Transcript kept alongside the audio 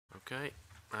Okay.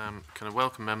 Can I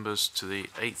welcome members to the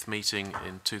 8th meeting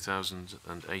in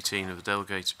 2018 of the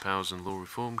Delegated Powers and Law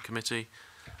Reform Committee.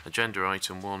 Agenda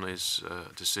item 1 is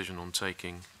a decision on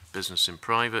taking business in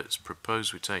private. It's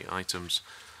proposed we take items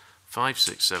 5,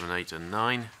 6, 7, 8 and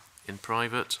 9 in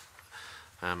private.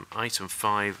 Item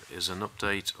 5 is an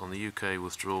update on the UK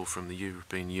withdrawal from the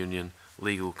European Union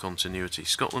Legal Continuity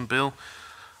Scotland Bill.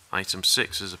 Item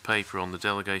 6 is a paper on the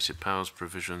delegated powers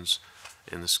provisions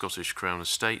in the Scottish Crown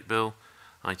Estate Bill.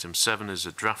 Item 7 is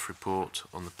a draft report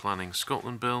on the Planning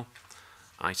Scotland Bill.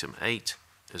 Item 8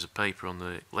 is a paper on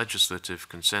the legislative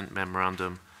consent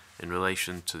memorandum in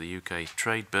relation to the UK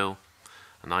Trade Bill.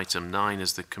 And item 9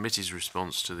 is the committee's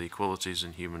response to the Equalities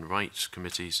and Human Rights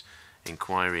Committee's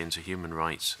inquiry into human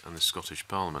rights and the Scottish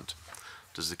Parliament.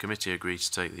 Does the committee agree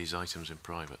to take these items in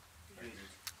private?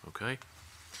 Okay.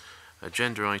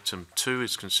 Agenda item 2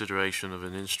 is consideration of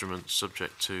an instrument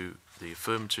subject to the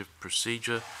affirmative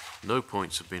procedure. No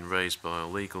points have been raised by our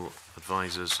legal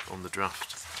advisors on the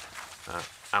draft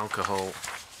alcohol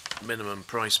minimum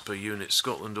price per unit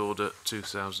Scotland Order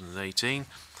 2018.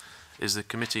 Is the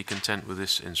committee content with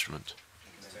this instrument?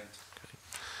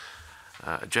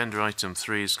 Okay. Agenda item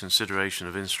 3 is consideration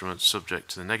of instruments subject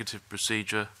to the negative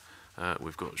procedure.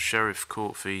 We've got Sheriff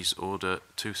Court Fees Order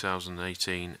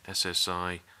 2018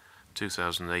 SSI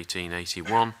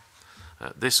 2018-81.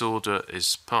 This order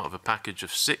is part of a package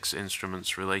of 6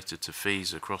 instruments related to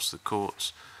fees across the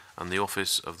courts and the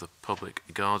Office of the Public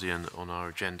Guardian on our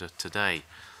agenda today.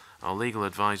 Our legal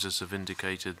advisors have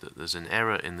indicated that there's an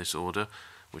error in this order,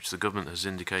 which the government has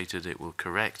indicated it will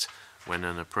correct when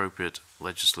an appropriate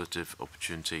legislative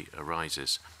opportunity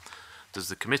arises. Does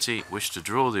the committee wish to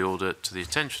draw the order to the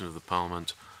attention of the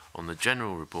Parliament on the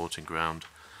general reporting ground,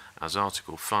 as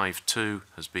Article 5.2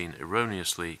 has been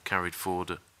erroneously carried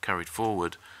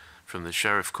forward from the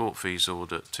Sheriff Court Fees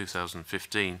Order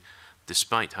 2015,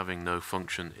 despite having no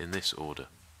function in this order?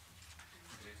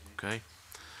 Okay.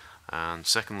 And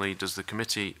secondly, does the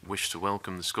committee wish to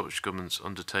welcome the Scottish Government's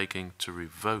undertaking to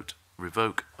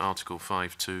revoke Article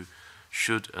 5.2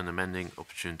 should an amending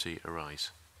opportunity arise?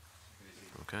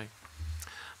 Okay.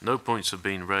 No points have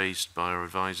been raised by our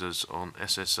advisors on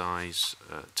SSI's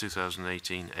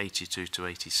 2018-82 to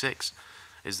 86.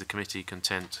 Is the committee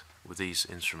content with these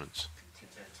instruments?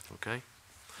 Okay.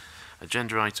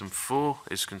 Agenda item 4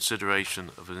 is consideration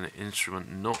of an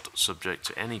instrument not subject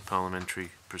to any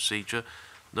parliamentary procedure.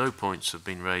 No points have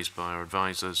been raised by our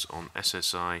advisors on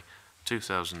SSI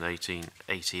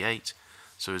 2018-88.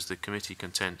 So is the committee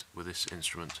content with this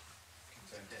instrument?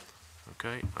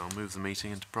 Okay, I'll move the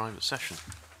meeting into private session.